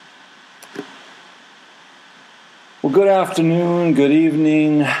Well, good afternoon, good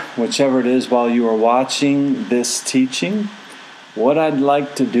evening, whichever it is while you are watching this teaching. What I'd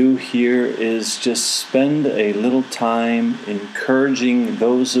like to do here is just spend a little time encouraging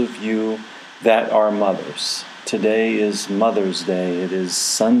those of you that are mothers. Today is Mother's Day. It is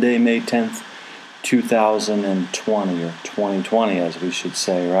Sunday, May 10th, 2020, or 2020 as we should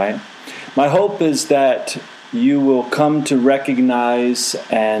say, right? My hope is that you will come to recognize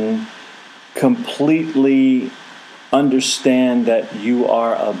and completely understand that you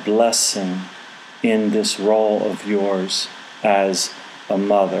are a blessing in this role of yours as a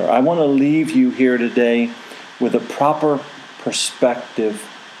mother. I want to leave you here today with a proper perspective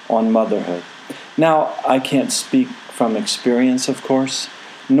on motherhood. Now, I can't speak from experience, of course,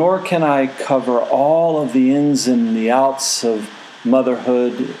 nor can I cover all of the ins and the outs of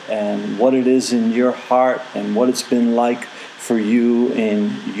motherhood and what it is in your heart and what it's been like for you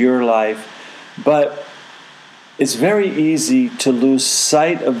in your life. But it's very easy to lose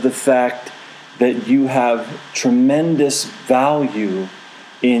sight of the fact that you have tremendous value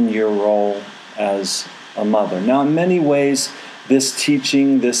in your role as a mother. Now, in many ways, this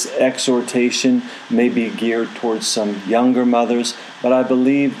teaching, this exhortation may be geared towards some younger mothers, but I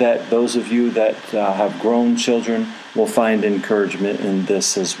believe that those of you that have grown children will find encouragement in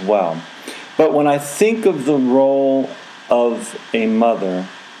this as well. But when I think of the role of a mother,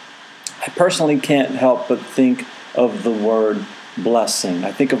 I personally can't help but think of the word blessing.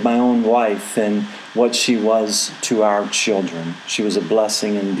 I think of my own wife and what she was to our children. She was a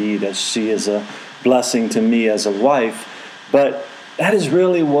blessing indeed, as she is a blessing to me as a wife. But that is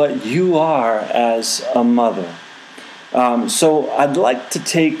really what you are as a mother. So I'd like to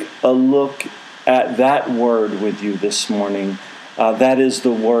take a look at that word with you this morning. That is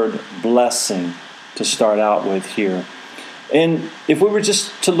the word blessing to start out with here. And if we were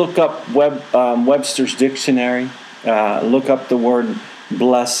just to look up Webster's dictionary, look up the word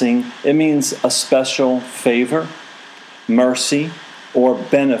blessing, it means a special favor, mercy, or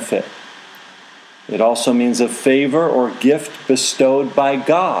benefit. It also means a favor or gift bestowed by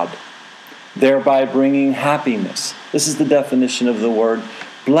God, thereby bringing happiness. This is the definition of the word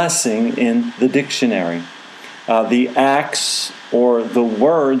blessing in the dictionary. The acts or the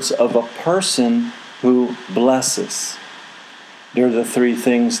words of a person who blesses. They're the three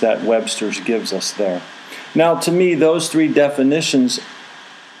things that Webster's gives us there. Now, to me, those three definitions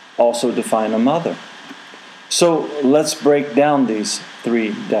also define a mother. So let's break down these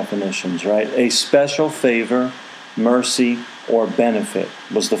three definitions, right? A special favor, mercy, or benefit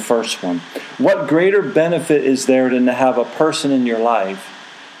was the first one. What greater benefit is there than to have a person in your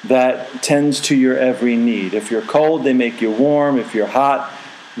life that tends to your every need? If you're cold, they make you warm. If you're hot,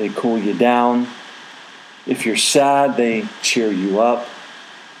 they cool you down. If you're sad, they cheer you up.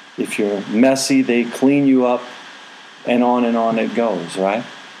 If you're messy, they clean you up. And on it goes, right?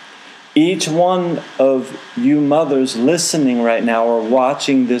 Each one of you mothers listening right now or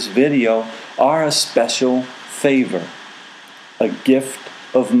watching this video are a special favor, a gift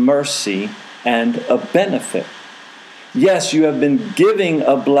of mercy, and a benefit. Yes, you have been giving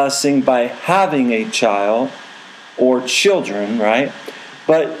a blessing by having a child or children, right?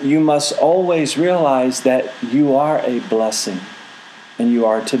 But you must always realize that you are a blessing and you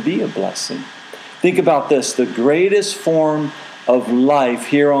are to be a blessing. Think about this. The greatest form of life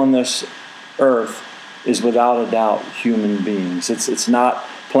here on this earth is without a doubt human beings. It's not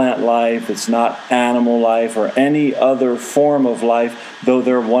plant life, it's not animal life or any other form of life, though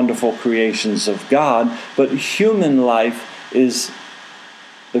they're wonderful creations of God. But human life is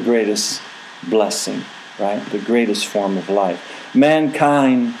the greatest blessing, right? The greatest form of life.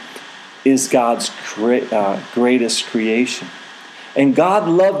 Mankind is God's greatest creation. And God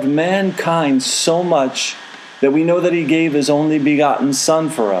loved mankind so much that we know that He gave His only begotten Son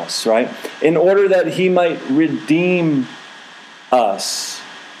for us, right? In order that He might redeem us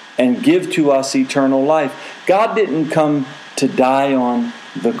and give to us eternal life. God didn't come to die on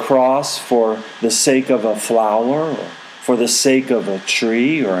the cross for the sake of a flower or for the sake of a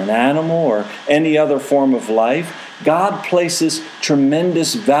tree or an animal or any other form of life. God places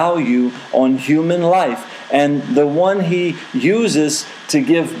tremendous value on human life. And the one He uses to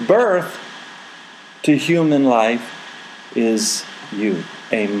give birth to human life is you,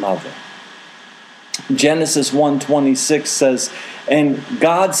 a mother. Genesis 1:26 says, "And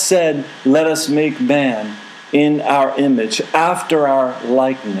God said, let us make man in our image, after our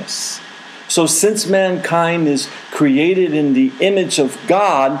likeness." So since mankind is created in the image of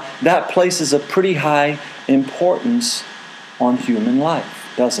God, that places a pretty high importance on human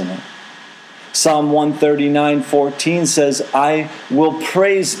life, doesn't it? Psalm 139:14 says, I will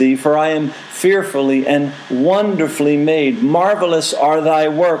praise thee, for I am fearfully and wonderfully made. Marvelous are thy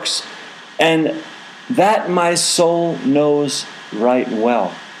works, and that my soul knows right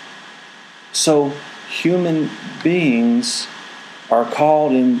well. So human beings are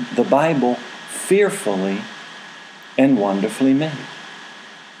called in the Bible fearfully and wonderfully made.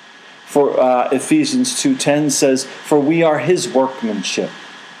 For Ephesians 2:10 says, for we are his workmanship,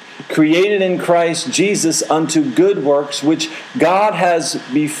 created in Christ Jesus unto good works, which God has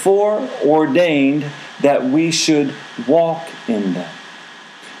before ordained that we should walk in them.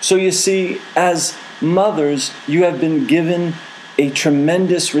 So you see, as mothers, you have been given a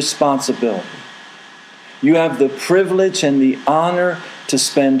tremendous responsibility. You have the privilege and the honor to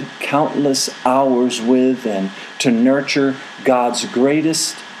spend countless hours with and to nurture God's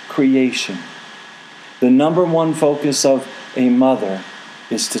greatest creation. The number one focus of a mother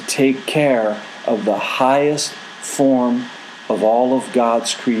is to take care of the highest form of all of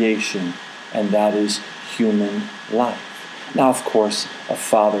God's creation, and that is human life. Now, of course, a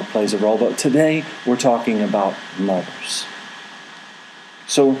father plays a role, but today we're talking about mothers.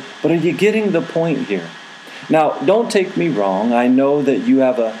 So, but are you getting the point here? Now, don't take me wrong. I know that you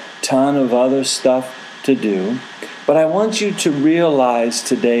have a ton of other stuff to do, but I want you to realize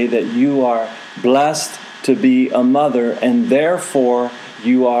today that you are blessed to be a mother, and therefore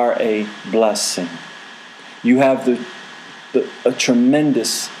you are a blessing. You have a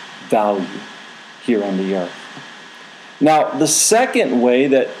tremendous value here on the earth. Now, the second way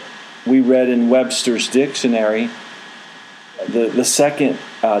that we read in Webster's dictionary, the second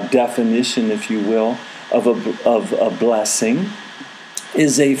definition, if you will, of a blessing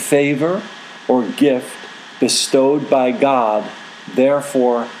is a favor or gift bestowed by God,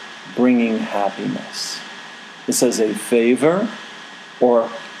 therefore bringing happiness. It says a favor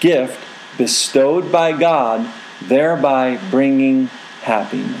or gift bestowed by God, thereby bringing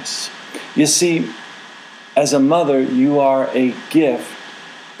happiness. You see, as a mother, you are a gift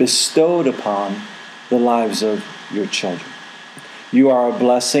bestowed upon the lives of your children. You are a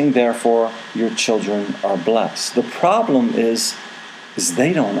blessing, therefore your children are blessed. The problem is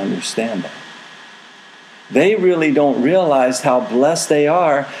they don't understand that. They really don't realize how blessed they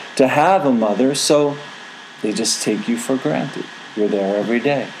are to have a mother, so they just take you for granted. You're there every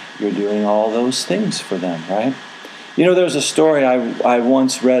day. You're doing all those things for them, right? You know, there's a story I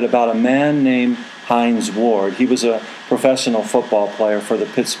once read about a man named Hines Ward. He was a professional football player for the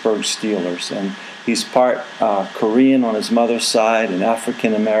Pittsburgh Steelers, and he's part Korean on his mother's side and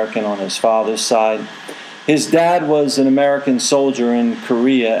African American on his father's side. His dad was an American soldier in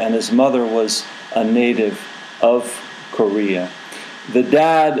Korea, and his mother was a native of Korea. The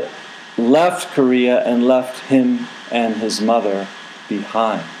dad left Korea and left him and his mother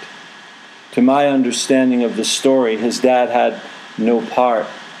behind. To my understanding of the story, his dad had no part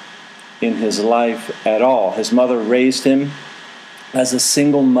in his life at all. His mother raised him as a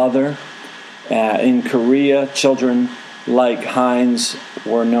single mother. In Korea, children like Hines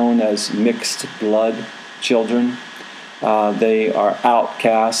were known as mixed blood children. They are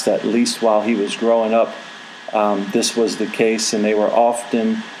outcast, at least while he was growing up. This was the case, and they were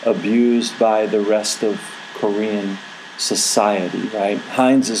often abused by the rest of Korean society, right?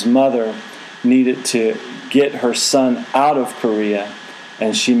 Hines' mother needed to get her son out of Korea,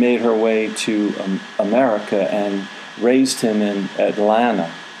 and she made her way to America and raised him in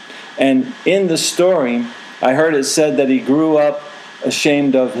Atlanta. And in the story, I heard it said that he grew up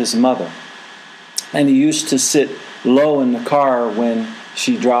ashamed of his mother. And he used to sit low in the car when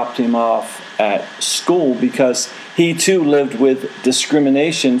she dropped him off at school because he too lived with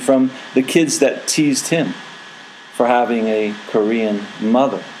discrimination from the kids that teased him for having a Korean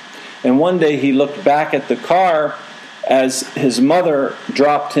mother. And one day he looked back at the car as his mother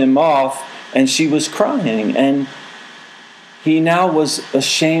dropped him off, and she was crying. And he now was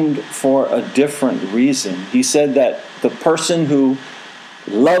ashamed for a different reason. He said that the person who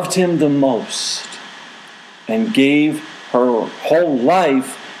loved him the most and gave her whole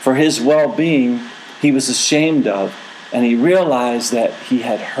life for his well-being, he was ashamed of, and he realized that he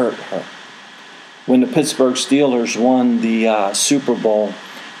had hurt her. When the Pittsburgh Steelers won the Super Bowl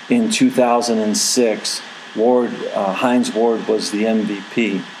in 2006, Hines Ward was the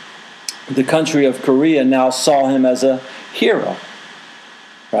MVP. The country of Korea now saw him as a hero.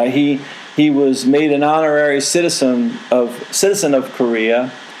 Right? He was made an honorary citizen of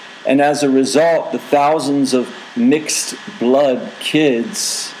Korea, and as a result, the thousands of mixed blood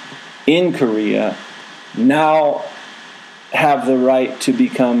kids in Korea now have the right to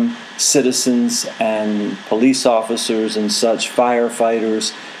become citizens and police officers and such,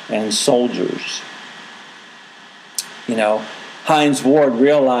 firefighters and soldiers. You know, Hines Ward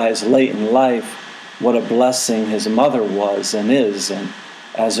realized late in life what a blessing his mother was and is, and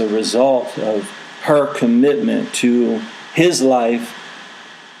as a result of her commitment to his life,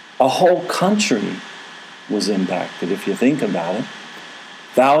 a whole country was impacted, if you think about it.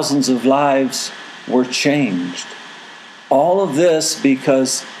 Thousands of lives were changed. All of this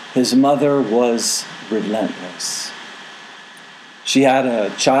because his mother was relentless. She had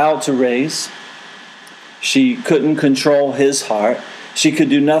a child to raise. She couldn't control his heart. She could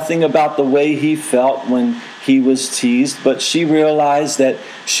do nothing about the way he felt when he was teased, but she realized that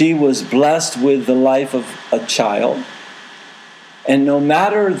she was blessed with the life of a child. And no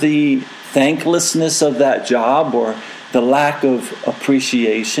matter the thanklessness of that job or the lack of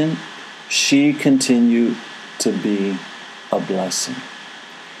appreciation, she continued to be a blessing.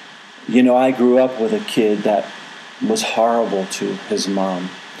 You know, I grew up with a kid that was horrible to his mom.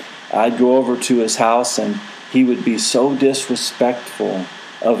 I'd go over to his house and he would be so disrespectful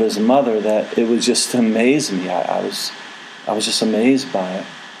of his mother that it would just amaze me. I was just amazed by it.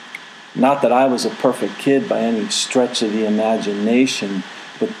 Not that I was a perfect kid by any stretch of the imagination,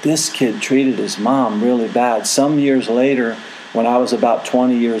 but this kid treated his mom really bad. Some years later, when I was about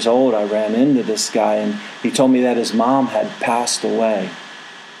 20 years old, I ran into this guy and he told me that his mom had passed away.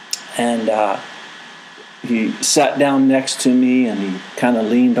 And he sat down next to me and he kind of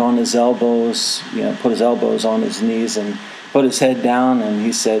leaned on his elbows, put his elbows on his knees and put his head down, and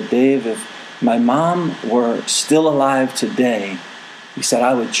he said, "Dave, if my mom were still alive today," he said,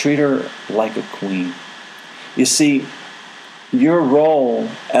 "I would treat her like a queen." You see, your role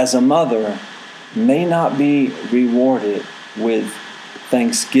as a mother may not be rewarded with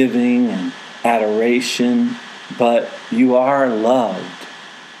thanksgiving and adoration, but you are loved,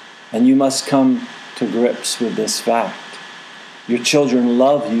 and you must come to grips with this fact. Your children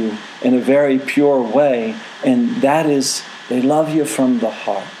love you in a very pure way, and that is, they love you from the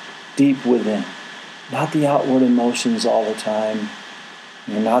heart, deep within. Not the outward emotions all the time,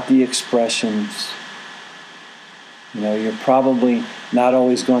 not the expressions. You're probably not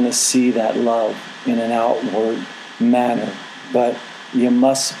always going to see that love in an outward manner, but you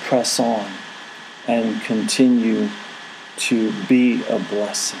must press on and continue to be a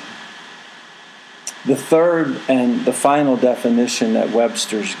blessing. The third and the final definition that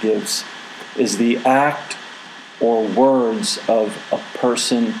Webster's gives is the act or words of a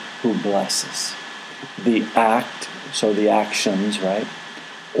person who blesses. The act, so the actions, right?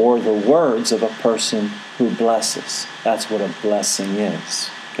 Or the words of a person who blesses. That's what a blessing is,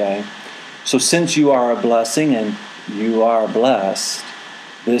 okay? So since you are a blessing and you are blessed,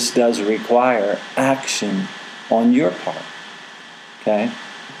 this does require action on your part, okay?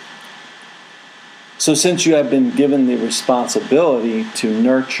 So since you have been given the responsibility to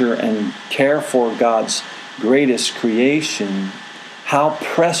nurture and care for God's greatest creation, how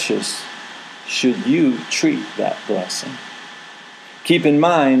precious should you treat that blessing? Keep in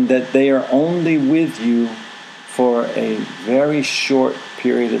mind that they are only with you for a very short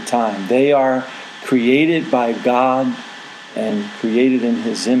period of time. They are created by God and created in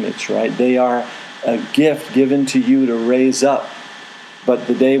His image, right? They are a gift given to you to raise up. But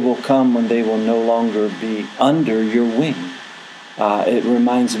the day will come when they will no longer be under your wing. It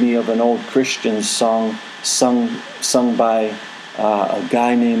reminds me of an old Christian song sung by a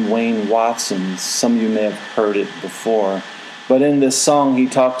guy named Wayne Watson. Some of you may have heard it before. But in this song, he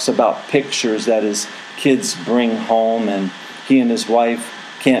talks about pictures that his kids bring home, and he and his wife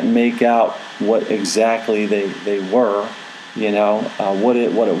can't make out what exactly they were, what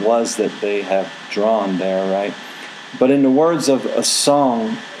it was that they have drawn there, right? But in the words of a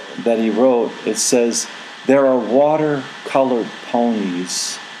song that he wrote, it says, "There are watercolored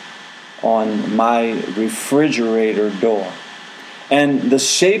ponies on my refrigerator door, and the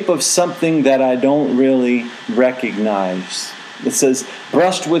shape of something that I don't really recognize." It says,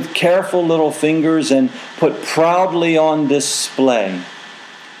 "Brushed with careful little fingers and put proudly on display,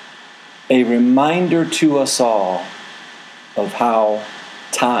 a reminder to us all of how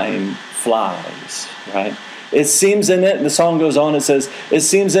time flies," right? It seems the song goes on, it says, "It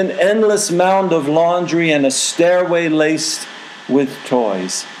seems an endless mound of laundry and a stairway laced with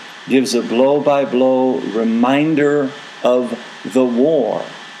toys gives a blow-by-blow reminder of the war,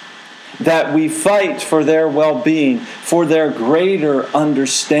 that we fight for their well-being, for their greater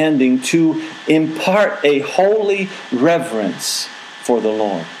understanding, to impart a holy reverence for the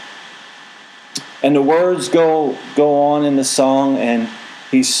Lord." And the words go on in the song, and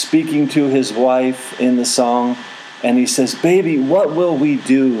he's speaking to his wife in the song, and he says, "Baby, what will we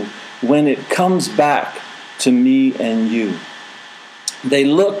do when it comes back to me and you?" They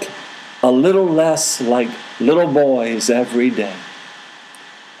look a little less like little boys every day.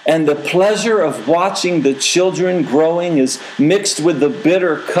 And the pleasure of watching the children growing is mixed with the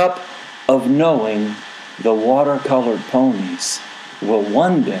bitter cup of knowing the watercolored ponies will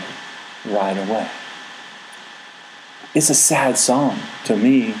one day ride away. It's a sad song to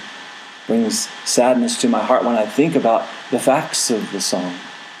me. Brings sadness to my heart when I think about the facts of the song.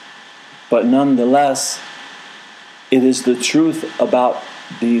 But nonetheless, it is the truth about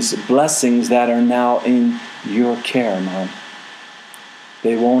these blessings that are now in your care, Mom.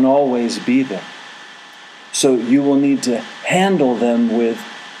 They won't always be there. So you will need to handle them with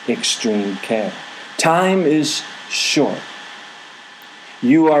extreme care. Time is short.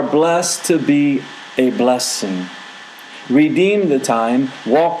 You are blessed to be a blessing. Redeem the time,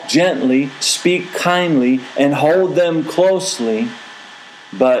 walk gently, speak kindly, and hold them closely,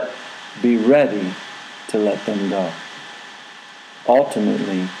 but be ready to let them go.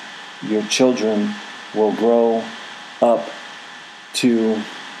 Ultimately, your children will grow up to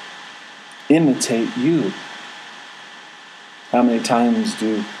imitate you. How many times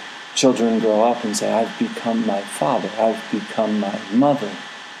do children grow up and say, I've become my father, I've become my mother,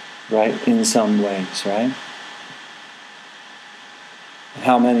 right? In some ways, right?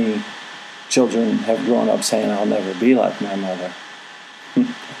 How many children have grown up saying, I'll never be like my mother?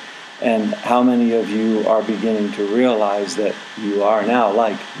 And how many of you are beginning to realize that you are now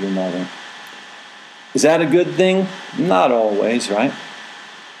like your mother? Is that a good thing? Not always, right?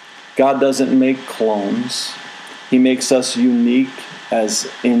 God doesn't make clones. He makes us unique as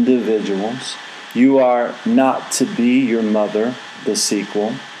individuals. You are not to be your mother, the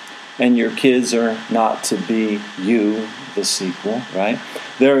sequel. And your kids are not to be you, the sequel, right?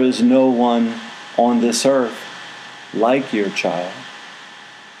 There is no one on this earth like your child.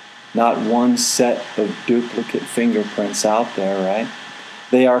 Not one set of duplicate fingerprints out there, right?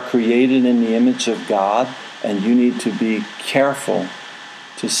 They are created in the image of God, and you need to be careful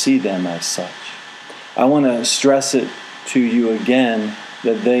to see them as such. I want to stress it to you again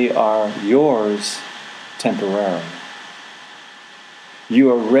that they are yours temporarily. You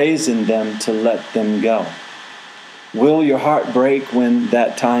are raising them to let them go. Will your heart break when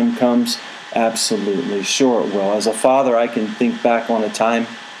that time comes? Absolutely, sure it will. As a father, I can think back on a time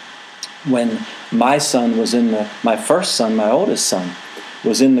when my son was my first son, my oldest son,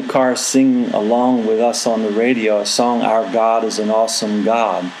 was in the car singing along with us on the radio a song, Our God is an Awesome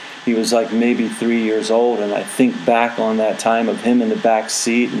God. He was like maybe 3 years old, and I think back on that time of him in the back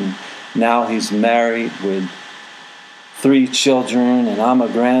seat, and now he's married with 3 children, and I'm a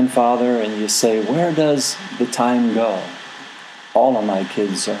grandfather, and you say, where does the time go? All of my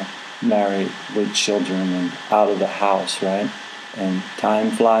kids are married with children and out of the house, right? And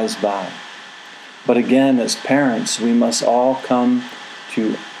time flies by. But again, as parents, we must all come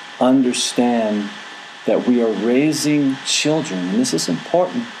to understand that we are raising children, and this is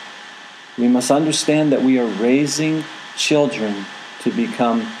important. We must understand that we are raising children to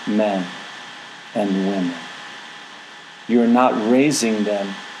become men and women. You're not raising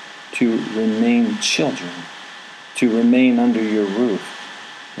them to remain children, to remain under your roof,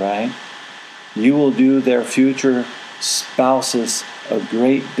 right? You will do their future spouses a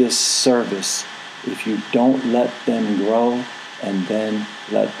great disservice if you don't let them grow and then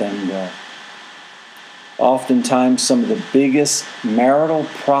let them go. Oftentimes, some of the biggest marital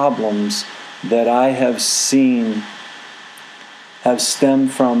problems that I have seen have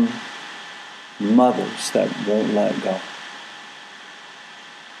stemmed from mothers that won't let go.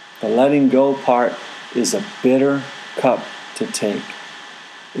 The letting go part is a bitter cup to take.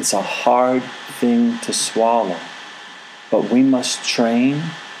 It's a hard thing to swallow. But we must train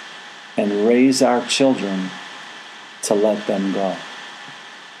and raise our children to let them go.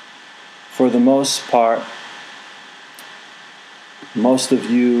 For the most part, most of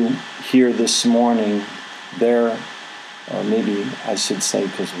you here this morning, or maybe I should say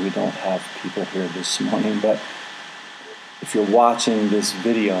because we don't have people here this morning, but if you're watching this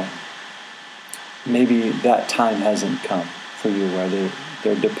video, maybe that time hasn't come for you where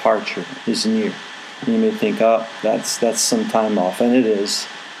their departure is near. And you may think, oh, that's some time off, and it is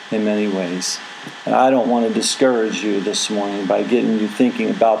in many ways. And I don't want to discourage you this morning by getting you thinking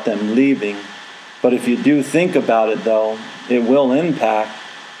about them leaving. But if you do think about it, though, it will impact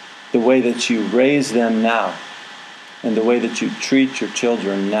the way that you raise them now and the way that you treat your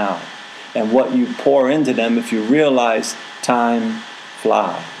children now and what you pour into them if you realize time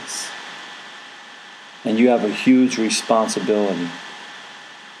flies. And you have a huge responsibility.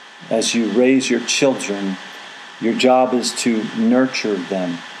 As you raise your children, your job is to nurture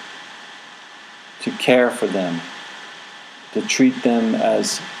them, to care for them, to treat them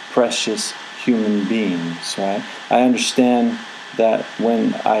as precious human beings, right? I understand that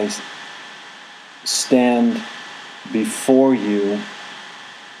when I stand before you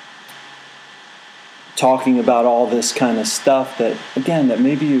talking about all this kind of stuff that, again, that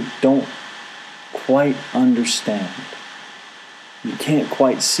maybe you don't quite understand. You can't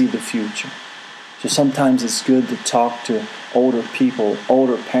quite see the future. So sometimes it's good to talk to older people,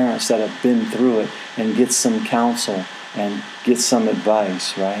 older parents that have been through it, and get some counsel and get some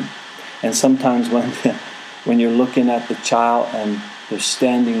advice, right? And sometimes when you're looking at the child and they're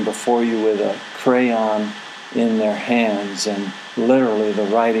standing before you with a crayon in their hands and literally the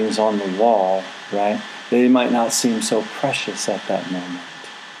writing's on the wall, right? They might not seem so precious at that moment.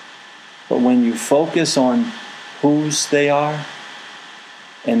 But when you focus on whose they are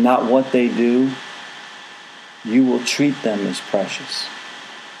and not what they do, you will treat them as precious.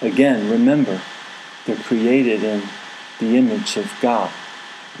 Again, remember, they're created in the image of God.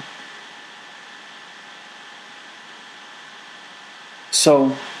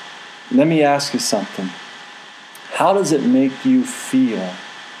 So, let me ask you something. How does it make you feel?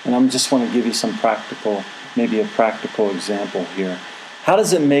 And I just want to give you some maybe a practical example here. How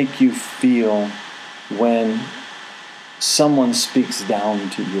does it make you feel when someone speaks down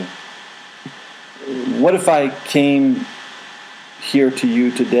to you? What if I came here to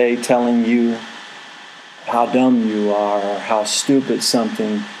you today telling you how dumb you are or how stupid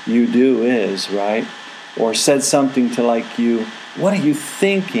something you do is, right? Or said something to like you, what are you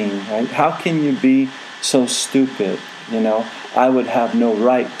thinking, right? How can you be so stupid? You know, I would have no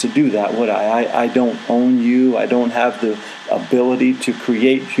right to do that, would I? I don't own you. I don't have the ability to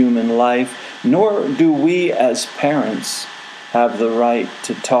create human life, nor do we as parents have the right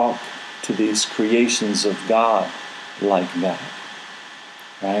to talk to these creations of God like that,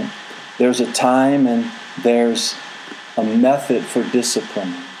 right? There's a time and there's a method for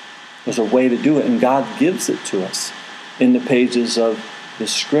discipline. There's a way to do it, and God gives it to us in the pages of the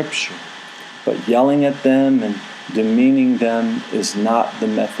Scripture. But yelling at them and demeaning them is not the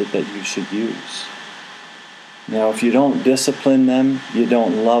method that you should use. Now, if you don't discipline them, you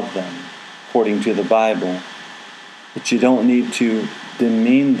don't love them, according to the Bible. But you don't need to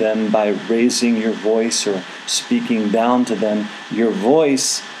demean them by raising your voice or speaking down to them. Your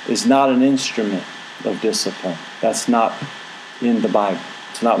voice is not an instrument of discipline. That's not in the Bible.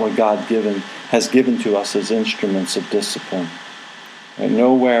 It's not what God has given to us as instruments of discipline. And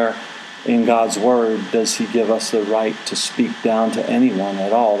nowhere in God's Word does He give us the right to speak down to anyone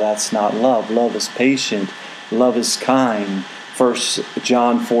at all. That's not love. Love is patient. Love is kind. 1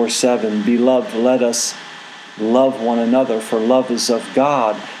 John 4:7, Beloved, let us love one another, for love is of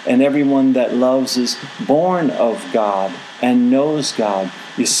God, and everyone that loves is born of God and knows God.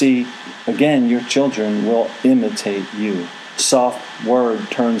 You see, again, your children will imitate you. Soft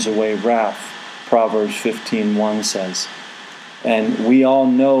word turns away wrath, Proverbs 15:1 says. And we all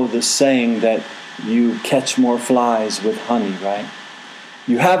know the saying that you catch more flies with honey, right?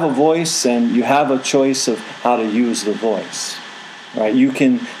 You have a voice and you have a choice of how to use the voice. Right? You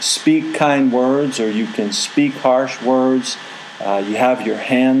can speak kind words or you can speak harsh words. You have your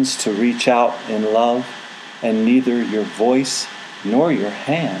hands to reach out in love, and neither your voice nor your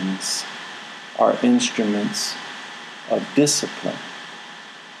hands are instruments of discipline.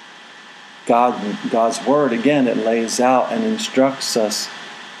 God's Word, again, it lays out and instructs us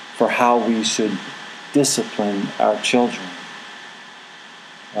for how we should discipline our children.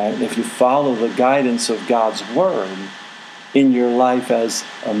 Right? If you follow the guidance of God's Word in your life as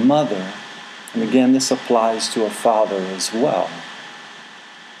a mother, and again, this applies to a father as well.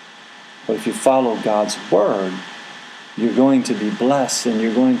 But if you follow God's Word, you're going to be blessed and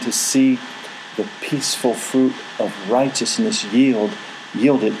you're going to see the peaceful fruit of righteousness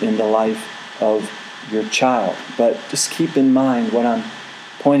yielded in the life of your child. But just keep in mind what I'm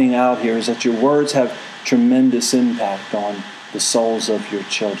pointing out here is that your words have tremendous impact on the souls of your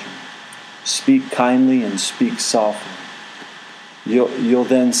children. Speak kindly and speak softly. You'll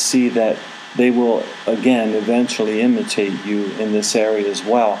then see that they will, again, eventually imitate you in this area as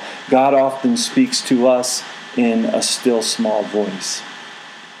well. God often speaks to us in a still small voice.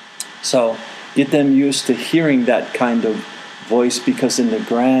 So get them used to hearing that kind of voice, because in the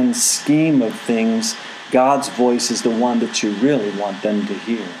grand scheme of things, God's voice is the one that you really want them to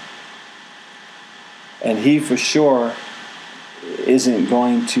hear. And He for sure isn't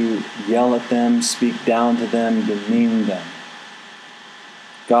going to yell at them, speak down to them, demean them.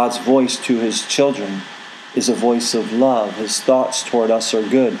 God's voice to His children is a voice of love. His thoughts toward us are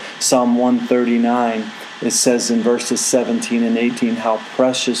good. Psalm 139, it says in verses 17 and 18, how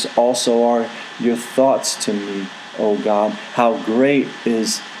precious also are your thoughts to me, O God. How great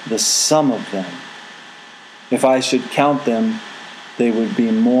is the sum of them. If I should count them, they would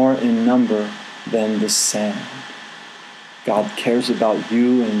be more in number than the sand. God cares about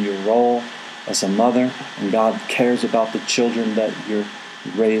you and your role as a mother, and God cares about the children that you're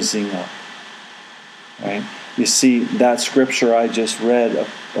raising up. Right? You see, that scripture I just read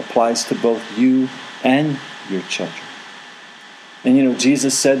applies to both you and your children. And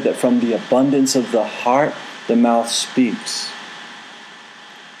Jesus said that from the abundance of the heart, the mouth speaks.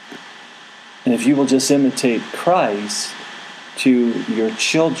 And if you will just imitate Christ to your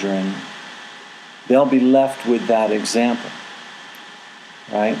children, they'll be left with that example.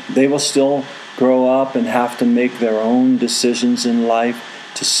 Right? They will still grow up and have to make their own decisions in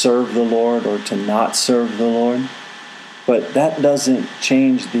life to serve the Lord or to not serve the Lord. But that doesn't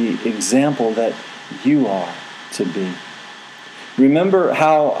change the example that you are to be. Remember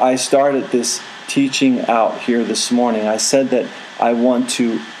how I started this teaching out here this morning. I said that I want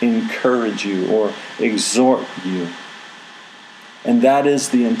to encourage you or exhort you. And that is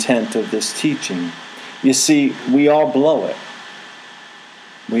the intent of this teaching. You see, we all blow it.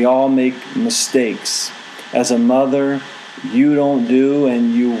 We all make mistakes. As a mother, you don't do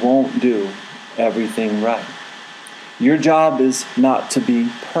and you won't do everything right. Your job is not to be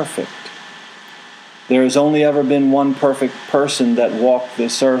perfect. There has only ever been one perfect person that walked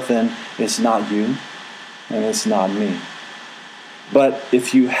this earth, and it's not you, and it's not me. But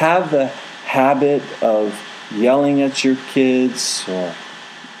if you have the habit of yelling at your kids or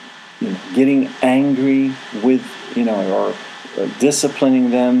getting angry with, or disciplining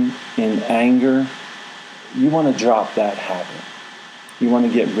them in anger, you want to drop that habit. You want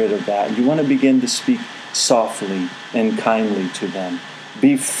to get rid of that. You want to begin to speak softly and kindly to them.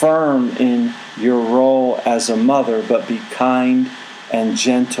 Be firm in your role as a mother, but be kind and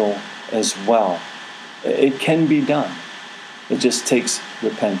gentle as well. It can be done. It just takes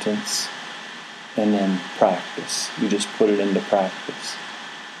repentance and then practice. You just put it into practice.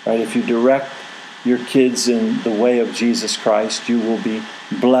 Right? If you direct your kids in the way of Jesus Christ, you will be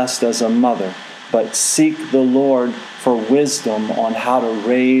blessed as a mother. But seek the Lord for wisdom on how to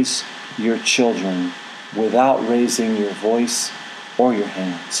raise your children without raising your voice or your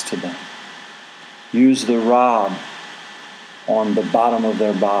hands to them. Use the rod on the bottom of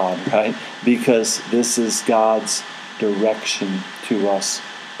their bod, right? Because this is God's direction to us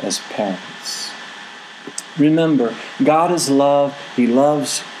as parents. Remember, God is love. He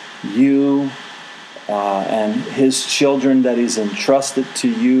loves you and His children that He's entrusted to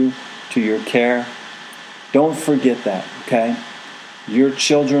you, to your care. Don't forget that, okay? Your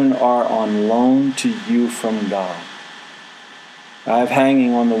children are on loan to you from God. I have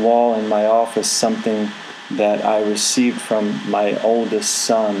hanging on the wall in my office something that I received from my oldest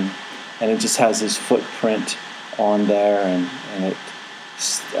son, and it just has his footprint on there, and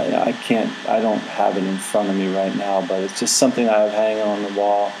I don't have it in front of me right now, but it's just something I have hanging on the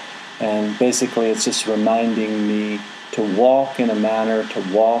wall, and basically it's just reminding me to walk in a manner,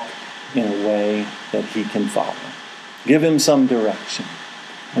 to walk in a way that he can follow. Give him some direction.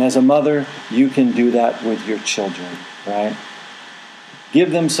 And as a mother, you can do that with your children, right?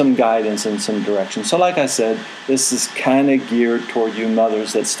 Give them some guidance and some direction. So like I said, this is kind of geared toward you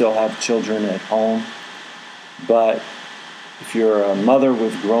mothers that still have children at home. But if you're a mother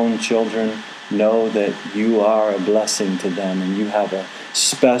with grown children, know that you are a blessing to them and you have a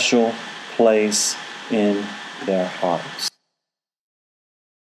special place in their hearts.